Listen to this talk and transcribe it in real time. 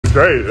was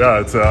great.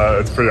 Yeah,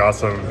 it's pretty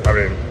awesome. I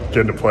mean,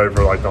 getting to play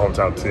for like the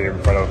hometown team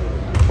in front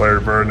of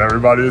Larry Bird and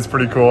everybody is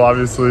pretty cool,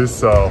 obviously.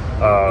 So,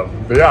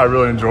 but yeah, I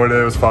really enjoyed it.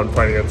 It was fun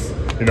playing against,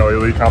 you know,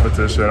 elite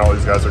competition. All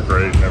these guys are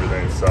great and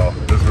everything. So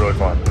it was really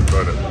fun.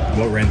 Enjoyed it.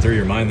 What ran through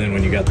your mind then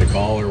when you got the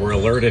call or were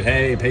alerted,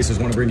 hey, Pacers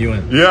want to bring you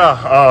in?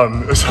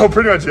 Yeah. So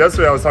pretty much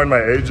yesterday I was talking to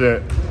my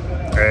agent,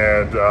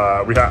 and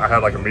I had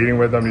like a meeting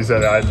with him. He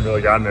said I hadn't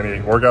really gotten any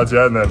workouts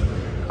yet, and then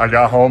I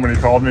got home and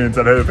he called me and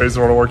said, hey, the Pacers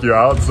want to work you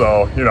out.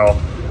 So, you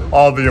know,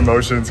 all the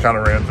emotions kind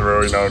of ran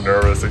through, you know,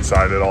 nervous,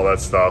 excited, all that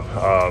stuff.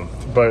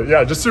 But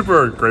yeah, just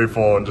super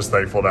grateful and just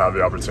thankful to have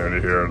the opportunity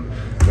here and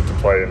to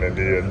play in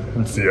Indy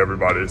and see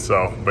everybody.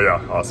 So, but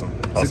yeah, awesome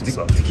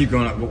stuff. To keep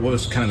going, what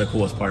was kind of the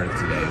coolest part of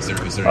today? Is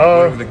there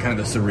what were the kind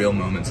of the surreal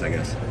moments, I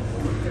guess?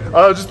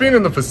 Just being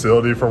in the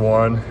facility for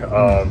one,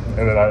 and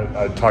then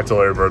I talked to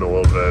Larry Bird a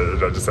little bit.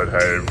 And I just said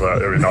hey,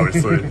 but I mean,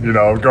 obviously, you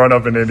know, growing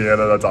up in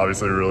Indiana, that's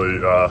obviously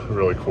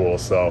really cool.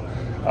 So,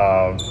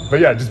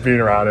 but yeah, just being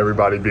around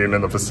everybody, being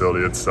in the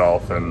facility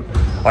itself, and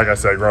like I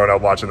said, growing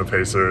up watching the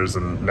Pacers,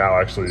 and now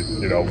actually,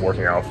 you know,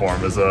 working out for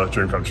them is a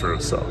dream come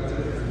true. So,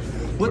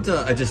 what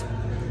just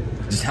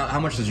how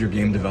much has your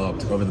game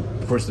developed over the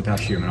course of the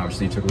past year? I mean,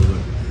 obviously, you took a little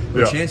bit.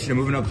 Chance, you know,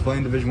 moving up to play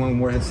in Division I with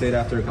Morehead State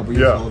after a couple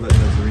years, all of it in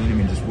the arena. I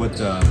mean, just what,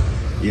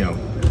 you know,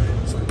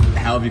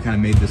 how have you kind of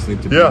made this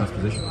leap to be in this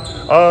position?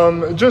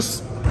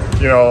 Just,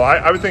 you know,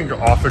 I would think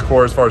off the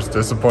court as far as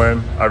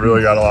discipline, I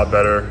really got a lot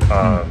better.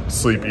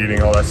 Sleep,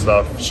 eating, all that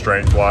stuff,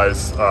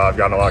 strength-wise, I've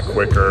gotten a lot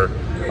quicker.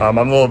 I'm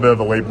a little bit of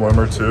a late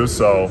bloomer too,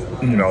 so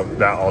you know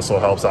that also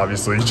helps.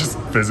 Obviously, just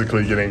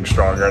physically getting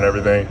stronger and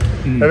everything.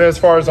 And then as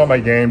far as on my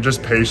game,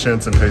 just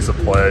patience and pace of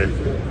play,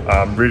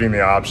 reading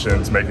the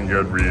options, making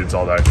good reads,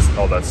 all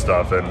that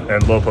stuff,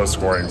 and low post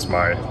scoring is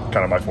my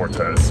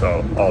forte.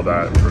 So all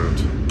that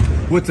improved.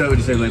 What would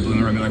you say late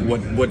bloomer? I mean,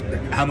 like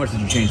how much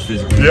did you change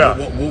physically? Yeah.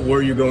 What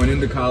were you going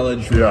into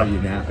college? Where are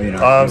you now? You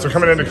know, so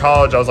coming into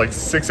college, I was like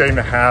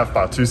 6'8.5",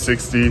 about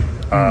 260.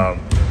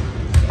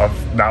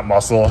 Of not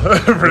muscle,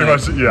 pretty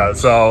much, yeah.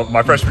 So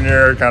my freshman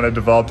year kind of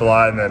developed a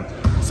lot, and then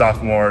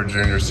sophomore,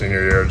 junior,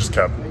 senior year just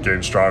kept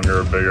getting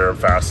stronger, bigger,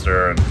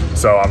 faster. And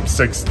so I'm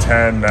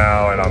 6'10"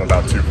 now, and I'm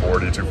about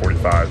 240,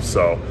 245.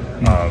 So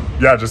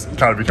yeah, just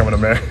kind of becoming a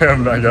man,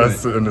 I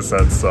guess, in a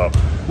sense. So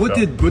what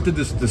did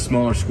the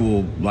smaller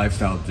school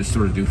lifestyle just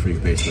sort of do for you,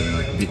 basically?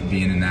 Like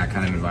being in that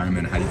kind of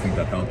environment, how do you think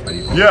that helped?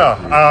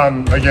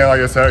 Again,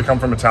 like I said, I come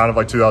from a town of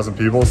like 2,000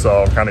 people,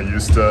 so I'm kind of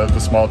used to the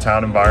small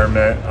town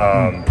environment.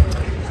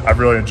 I've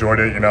really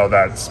enjoyed it, you know,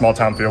 that small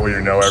town feel where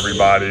you know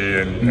everybody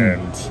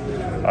and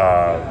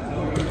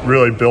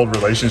really build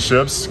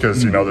relationships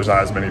because, you know, there's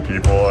not as many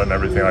people and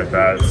everything like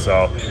that.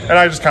 So, and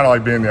I just kind of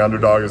like being the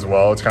underdog as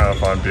well. It's kind of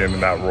fun being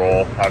in that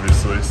role,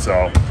 obviously.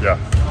 So, yeah.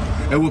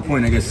 At what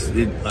point, I guess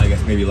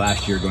maybe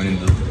last year going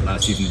into the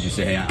last season, did you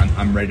say, hey,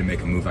 I'm ready to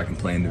make a move, I can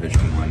play in Division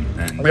I?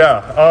 And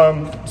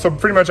yeah, so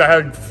pretty much I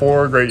had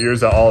 4 great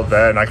years at all of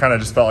that, and I kind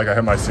of just felt like I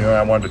hit my ceiling.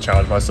 I wanted to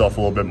challenge myself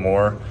a little bit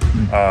more.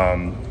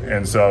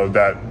 And so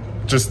that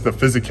just the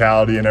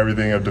physicality and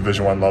everything of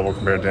Division I level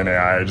compared to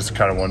NAI, I just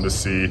kind of wanted to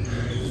see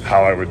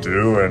how I would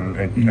do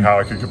and how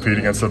I could compete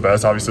against the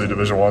best. Obviously,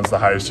 Division I's the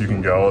highest you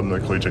can go in the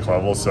collegiate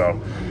level, so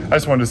I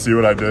just wanted to see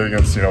what I did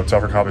against, you know,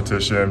 tougher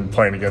competition,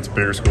 playing against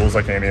bigger schools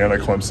like Indiana,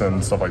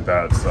 Clemson, stuff like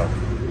that. So,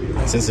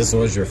 since this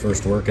was your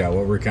first workout,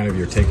 what were kind of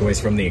your takeaways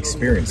from the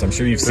experience? I'm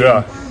sure you've seen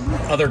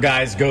other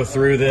guys go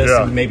through this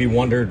and maybe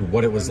wondered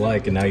what it was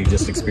like, and now you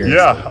just experienced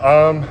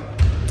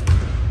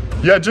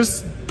it.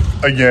 Just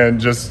again,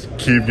 just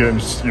keep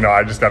getting, you know,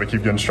 I just got to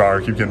keep getting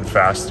stronger, keep getting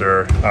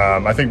faster.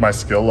 I think my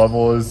skill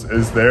level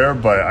is there,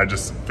 but I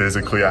just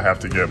physically I have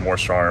to get more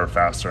stronger,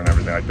 faster, and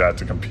everything like that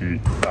to compete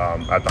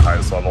at the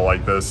highest level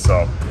like this.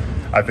 So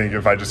I think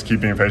if I just keep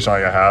being patient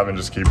like I have and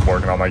just keep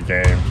working on my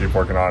game, keep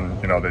working on,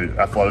 you know, the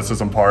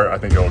athleticism part, I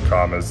think it will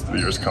come as the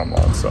years come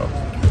on. So,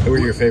 who were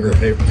your favorite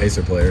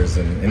Pacer players,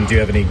 and do you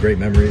have any great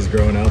memories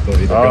growing up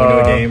of either going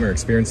to a game or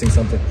experiencing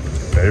something?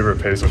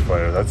 Favorite Pacers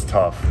player? That's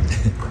tough.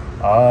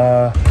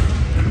 I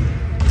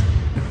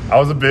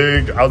was a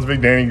big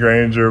Danny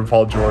Granger,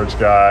 Paul George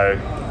guy.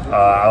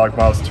 I like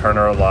Miles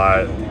Turner a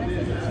lot.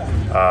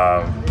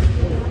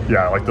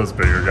 Yeah, I like those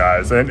bigger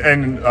guys. And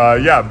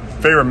yeah,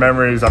 favorite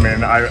memories. I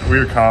mean, we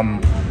would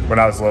come when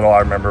I was little. I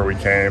remember we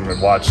came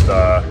and watched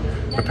the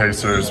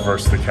Pacers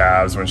versus the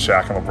Cavs when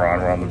Shaq and LeBron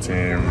were on the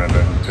team, and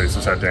then the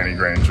Pacers had Danny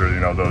Granger, you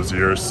know, those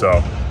years.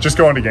 So just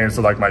going to games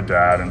with like my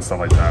dad and stuff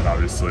like that,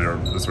 obviously,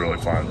 was really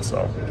fun.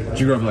 So. Did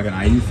you grow up like an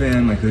IU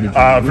fan? Like who did you?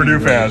 Purdue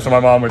fan. So my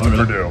mom went to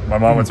Purdue. My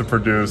mom went to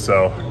Purdue,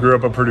 so grew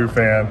up a Purdue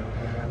fan.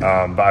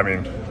 But I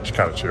mean, just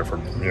kind of cheer for,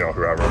 you know,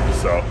 whoever.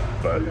 So,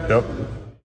 but yep.